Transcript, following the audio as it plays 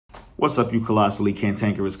What's up, you colossally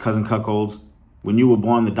cantankerous cousin cuckolds? When you were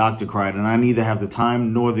born, the doctor cried, and I neither have the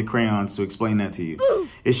time nor the crayons to explain that to you.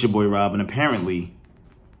 It's your boy Rob, and apparently,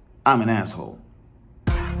 I'm an asshole.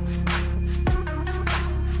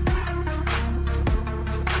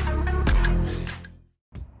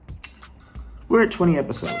 We're at 20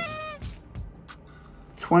 episodes.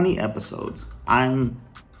 20 episodes. I'm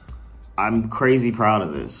crazy proud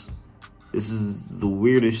of this. This is the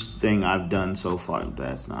weirdest thing I've done so far.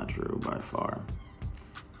 That's not true by far.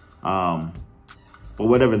 But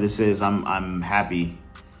whatever this is, I'm happy,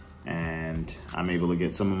 and I'm able to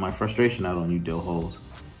get some of my frustration out on you dill holes.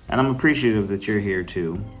 And I'm appreciative that you're here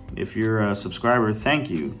too. If you're a subscriber, thank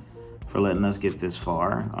you for letting us get this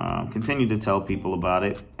far. Continue to tell people about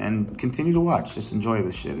it and continue to watch. Just enjoy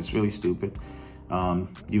this shit. It's really stupid.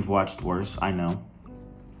 You've watched worse, I know.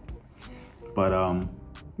 But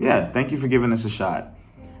yeah, thank you for giving us a shot.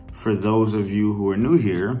 For those of you who are new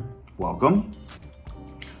here, welcome.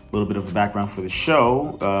 A little bit of a background for the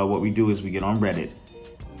show. What we do is we get on Reddit,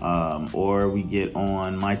 or we get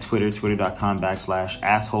on my Twitter,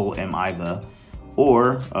 twitter.com/assholemithe,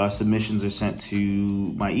 or submissions are sent to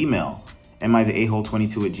my email,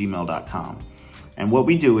 mitheahole22@gmail.com. And what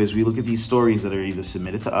we do is we look at these stories that are either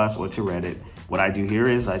submitted to us or to Reddit. What I do here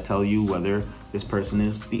is I tell you whether this person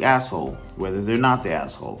is the asshole, whether they're not the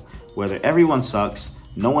asshole, whether everyone sucks,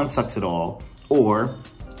 no one sucks at all, or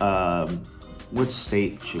which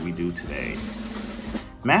state should we do today?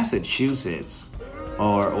 Massachusetts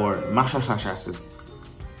or Massachusetts.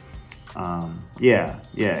 Yeah.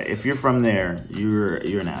 If you're from there, you're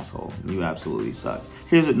an asshole. You absolutely suck.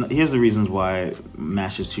 Here's the reasons why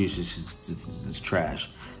Massachusetts is trash.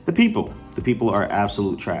 The people are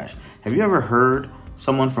absolute trash. Have you ever heard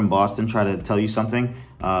someone from Boston try to tell you something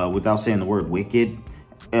without saying the word wicked?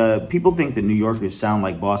 People think that New Yorkers sound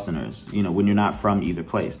like Bostoners, you know, when you're not from either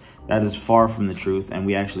place. That is far from the truth, and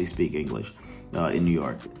we actually speak English in New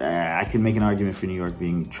York. I can make an argument for New York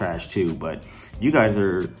being trash too, but you guys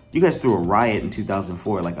threw a riot in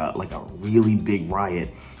 2004, like a really big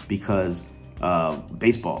riot, because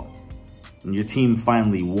baseball. And your team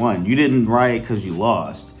finally won. You didn't riot because you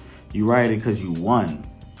lost. You rioted because you won.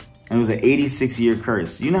 And it was an 86-year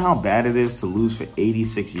curse. You know how bad it is to lose for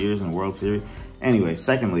 86 years in the World Series? Anyway,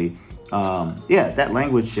 secondly, yeah, that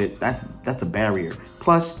language shit, that's a barrier.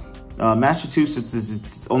 Plus,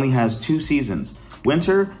 Massachusetts only has 2 seasons,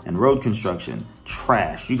 winter and road construction.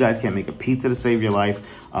 Trash. You guys can't make a pizza to save your life.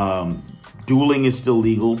 Dueling is still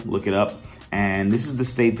legal. Look it up. And this is the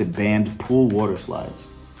state that banned pool water slides.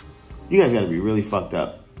 You guys got to be really fucked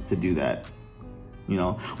up to do that. You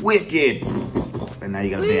know, wicked. And now you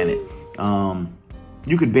got to ban it.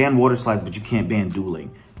 You could ban water slides, but you can't ban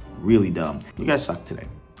dueling. Really dumb. You guys suck today.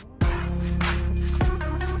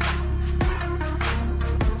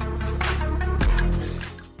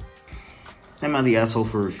 Am I the asshole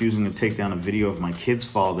for refusing to take down a video of my kid's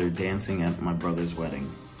father dancing at my brother's wedding?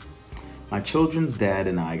 My children's dad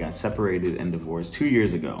and I got separated and divorced 2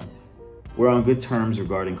 years ago. We're on good terms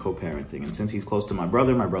regarding co-parenting, and since he's close to my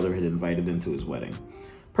brother had invited him to his wedding.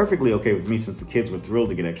 Perfectly okay with me since the kids were thrilled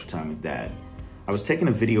to get extra time with dad. I was taking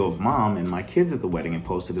a video of mom and my kids at the wedding and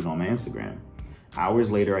posted it on my Instagram. Hours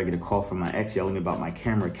later, I get a call from my ex yelling about my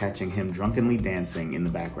camera catching him drunkenly dancing in the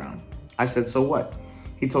background. I said, so what?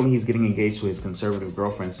 He told me he's getting engaged to his conservative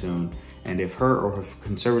girlfriend soon, and if her or her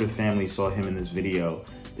conservative family saw him in this video,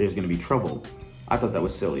 there's gonna be trouble. I thought that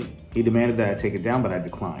was silly. He demanded that I take it down, but I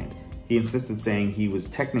declined. He insisted, saying he was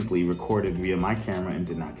technically recorded via my camera and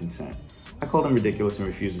did not consent. I called him ridiculous and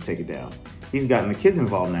refused to take it down. He's gotten the kids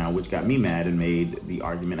involved now, which got me mad and made the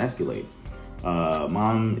argument escalate.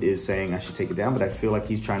 Mom is saying I should take it down, but I feel like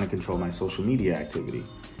he's trying to control my social media activity.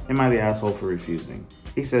 Am I the asshole for refusing?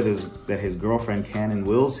 He said that his girlfriend can and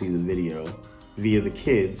will see the video via the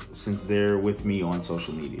kids since they're with me on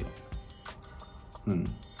social media.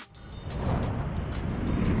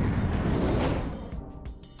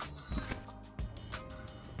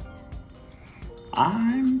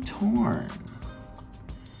 I'm torn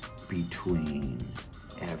between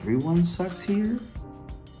everyone sucks here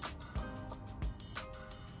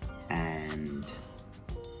and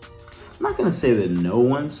I'm not gonna say that no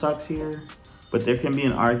one sucks here, but there can be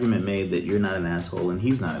an argument made that you're not an asshole and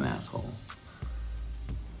he's not an asshole.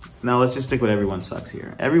 Now let's just stick with everyone sucks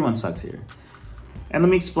here. Everyone sucks here. And let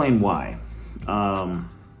me explain why.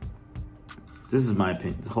 This is my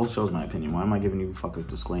opinion. The whole show is my opinion. Why am I giving you fuckers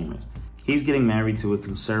disclaimers? He's getting married to a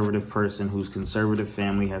conservative person whose conservative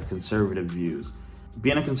family has conservative views.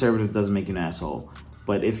 Being a conservative doesn't make you an asshole.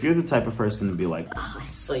 But if you're the type of person to be like, oh, I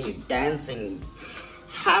saw you dancing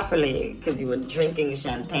happily because you were drinking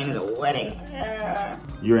champagne at a wedding.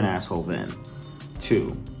 You're an asshole then. 2,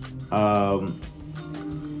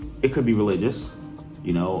 it could be religious.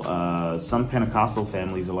 You know, some Pentecostal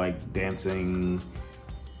families are like dancing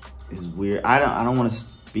is weird. I don't want to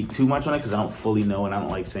speak too much on it because I don't fully know, and I don't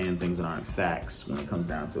like saying things that aren't facts when it comes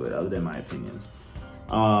down to it, other than my opinions.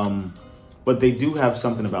 But they do have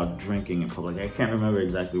something about drinking in public. I can't remember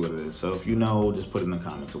exactly what it is. So if you know, just put it in the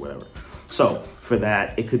comments or whatever. So for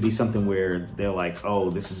that, it could be something where they're like, oh,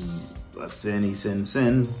 this is a sin,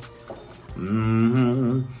 sin.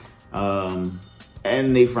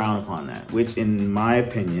 And they frown upon that, which in my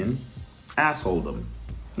opinion, asshole them.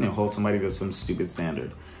 You know, hold somebody to some stupid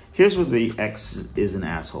standard. Here's where the ex is an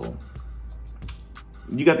asshole.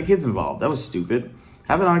 You got the kids involved. That was stupid.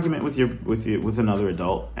 Have an argument with another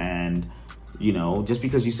adult, and you know, just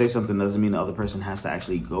because you say something doesn't mean the other person has to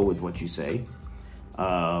actually go with what you say.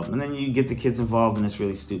 And then you get the kids involved, and it's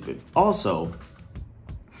really stupid. Also,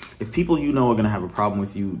 if people you know are going to have a problem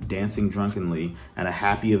with you dancing drunkenly at a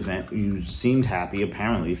happy event, you seemed happy,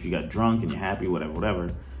 apparently, if you got drunk and you're happy,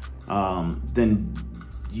 whatever, then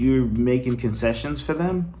you're making concessions for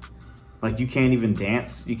them. Like, you can't even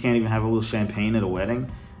dance. You can't even have a little champagne at a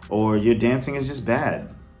wedding. Or your dancing is just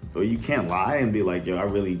bad. Or you can't lie and be like, yo, I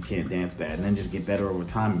really can't dance bad. And then just get better over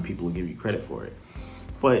time and people will give you credit for it.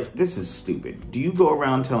 But this is stupid. Do you go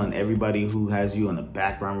around telling everybody who has you on the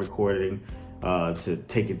background recording to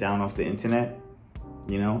take it down off the internet?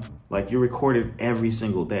 You know, like, you're recorded every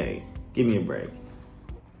single day. Give me a break.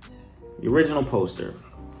 The original poster.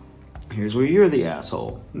 Here's where you're the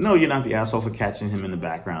asshole. No, you're not the asshole for catching him in the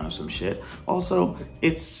background of some shit. Also,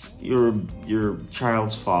 it's your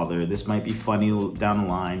child's father. This might be funny down the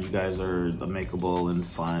line. You guys are amicable and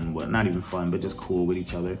fun. Well, not even fun, but just cool with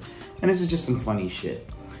each other. And this is just some funny shit.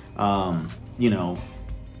 You know,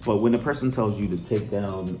 but when a person tells you to take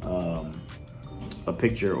down a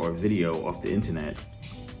picture or video off the internet,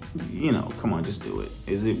 you know, come on, just do it.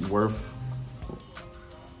 Is it worth...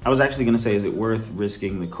 I was actually going to say, is it worth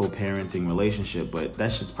risking the co-parenting relationship? But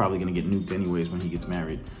that shit's probably going to get nuked anyways when he gets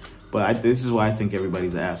married. But this is why I think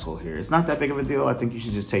everybody's an asshole here. It's not that big of a deal. I think you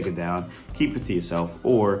should just take it down, keep it to yourself.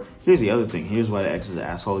 Or here's the other thing. Here's why the ex is an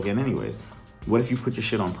asshole again anyways. What if you put your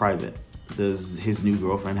shit on private? Does his new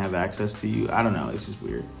girlfriend have access to you? I don't know. It's just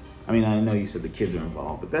weird. I mean, I know you said the kids are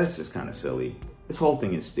involved, but that's just kind of silly. This whole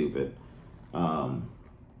thing is stupid.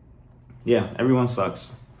 Yeah, everyone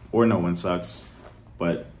sucks. Or no one sucks.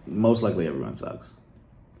 But most likely everyone sucks.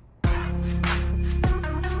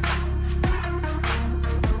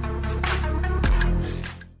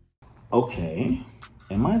 Okay.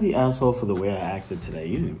 Am I the asshole for the way I acted today?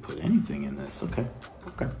 You didn't put anything in this, okay?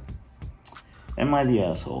 Okay. Am I the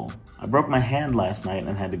asshole? I broke my hand last night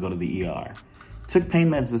and had to go to the ER. Took pain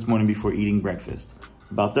meds this morning before eating breakfast.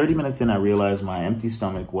 About 30 minutes in, I realized my empty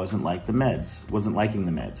stomach wasn't liking the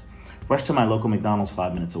meds. Rushed to my local McDonald's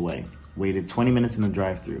 5 minutes away. Waited 20 minutes in the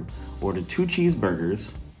drive-thru. Ordered 2 cheeseburgers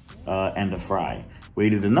and a fry.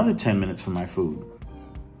 Waited another 10 minutes for my food.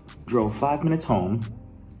 Drove 5 minutes home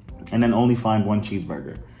and then only find 1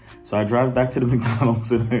 cheeseburger. So I drive back to the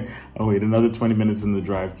McDonald's and I wait another 20 minutes in the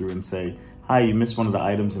drive-thru and say, hi, you missed one of the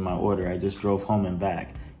items in my order. I just drove home and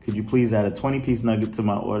back. Could you please add a 20-piece nugget to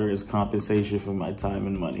my order as compensation for my time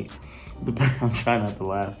and money? I'm trying not to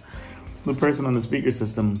laugh. The person on the speaker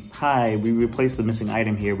system, hi, we replaced the missing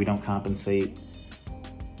item here. We don't compensate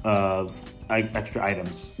extra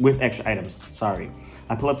items, sorry.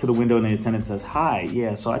 I pull up to the window and the attendant says, hi,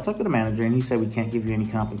 yeah, so I talked to the manager and he said we can't give you any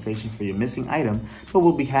compensation for your missing item, but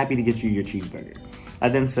we'll be happy to get you your cheeseburger. I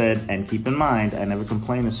then said, and keep in mind, I never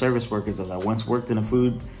complained to service workers as I once worked in the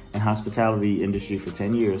food and hospitality industry for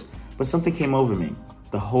 10 years, but something came over me,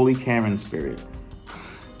 the holy Karen spirit.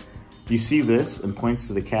 You see this? And points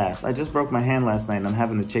to the cast. I just broke my hand last night and I'm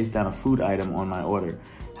having to chase down a food item on my order.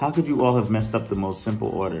 How could you all have messed up the most simple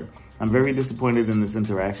order? I'm very disappointed in this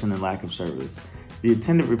interaction and lack of service. The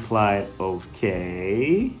attendant replied,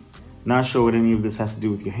 okay. Not sure what any of this has to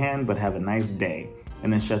do with your hand, but have a nice day.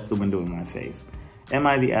 And then shuts the window in my face. Am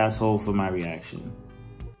I the asshole for my reaction?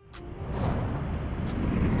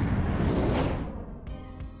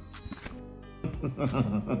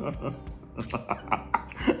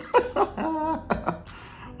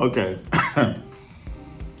 Okay.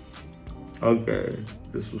 Okay.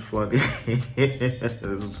 This was funny. This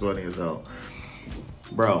was funny as hell.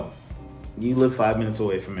 Bro, you live 5 minutes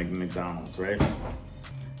away from McDonald's, right?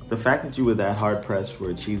 The fact that you were that hard pressed for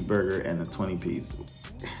a cheeseburger and a 20-piece.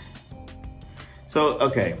 So,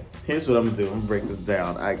 okay, here's what I'm gonna do. I'm gonna break this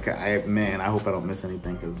down. Man, I hope I don't miss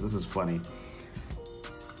anything because this is funny.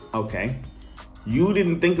 Okay. You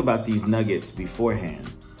didn't think about these nuggets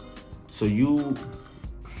beforehand. So you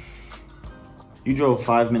drove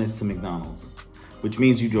 5 minutes to McDonald's, which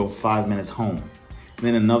means you drove 5 minutes home, and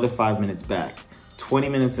then another 5 minutes back. 20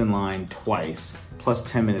 minutes in line twice, plus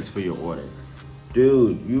 10 minutes for your order.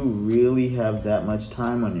 Dude, you really have that much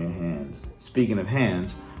time on your hands. Speaking of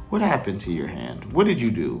hands, what happened to your hand? What did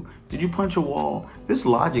you do? Did you punch a wall? This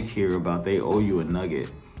logic here about they owe you a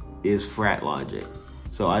nugget is frat logic.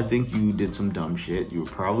 So I think you did some dumb shit. You were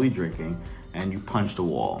probably drinking and you punched a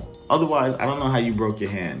wall. Otherwise, I don't know how you broke your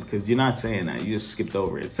hand, because you're not saying that. You just skipped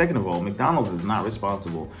over it. Second of all, McDonald's is not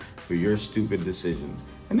responsible for your stupid decisions.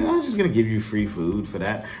 And they're not just gonna give you free food for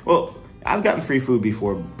that. Well, I've gotten free food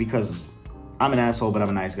before because I'm an asshole, but I'm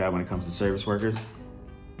a nice guy when it comes to service workers,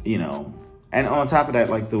 you know. And on top of that,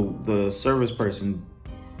 like the service person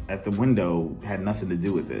at the window had nothing to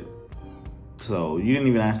do with it. So you didn't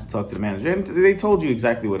even ask to talk to the manager. And they told you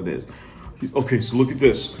exactly what it is. Okay, so look at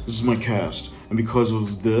this. This is my cast. And because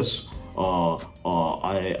of this,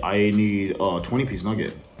 I need a 20-piece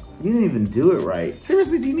nugget. You didn't even do it right.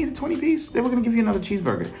 Seriously, do you need a 20-piece? They were gonna give you another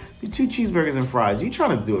cheeseburger. 2 cheeseburgers and fries. You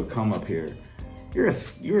trying to do a come up here. You're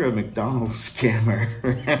a McDonald's scammer.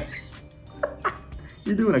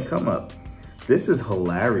 You're doing a come up. This is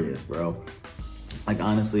hilarious, bro. Like,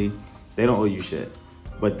 honestly, they don't owe you shit.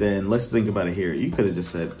 But then let's think about it here. You could have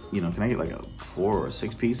just said, you know, can I get like a 4 or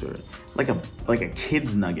 6 piece, or like a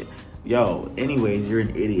kid's nugget? Yo, anyways, you're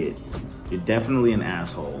an idiot. You're definitely an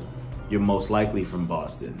asshole. You're most likely from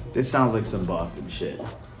Boston. This sounds like some Boston shit.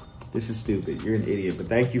 This is stupid. You're an idiot, but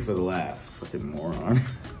thank you for the laugh, fucking moron.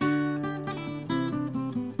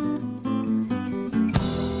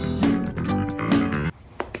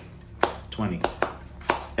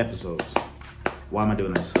 Episodes. Why am I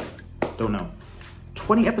doing this? Don't know.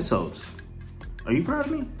 20 episodes. Are you proud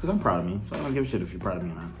of me? Because I'm proud of me. So I don't give a shit if you're proud of me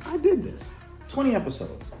or not. I did this. 20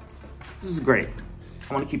 episodes. This is great.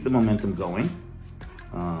 I want to keep the momentum going.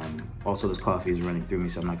 Also, this coffee is running through me,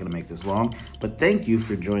 so I'm not going to make this long. But thank you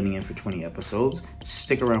for joining in for 20 episodes.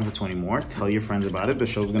 Stick around for 20 more. Tell your friends about it. The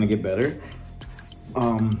show's going to get better.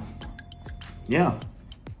 Yeah.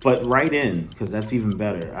 But write in, because that's even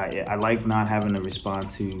better. I like not having to respond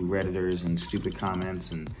to Redditors and stupid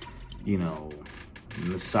comments and, you know,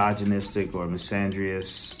 misogynistic or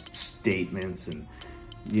misandrous statements and,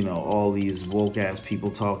 you know, all these woke-ass people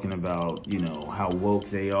talking about, you know, how woke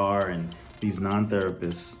they are, and these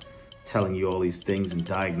non-therapists telling you all these things and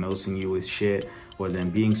diagnosing you with shit, or then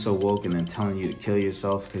being so woke and then telling you to kill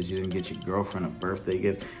yourself because you didn't get your girlfriend a birthday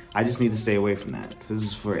gift. I just need to stay away from that. This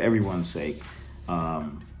is for everyone's sake.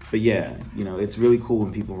 But yeah, you know, it's really cool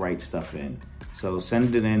when people write stuff in. So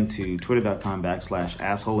send it in to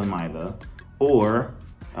twitter.com/assholeamItha or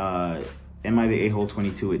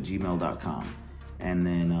amItheahole22@gmail.com. And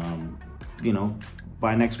then, you know,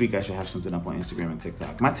 by next week I should have something up on Instagram and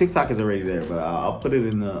TikTok. My TikTok is already there, but I'll put it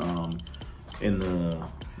in the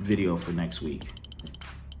video for next week,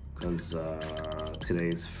 because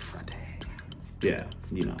today's Friday. Yeah,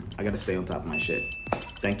 you know, I gotta stay on top of my shit.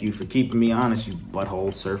 Thank you for keeping me honest, you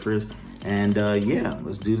butthole surfers. And yeah,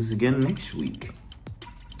 let's do this again next week.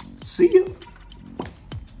 See you.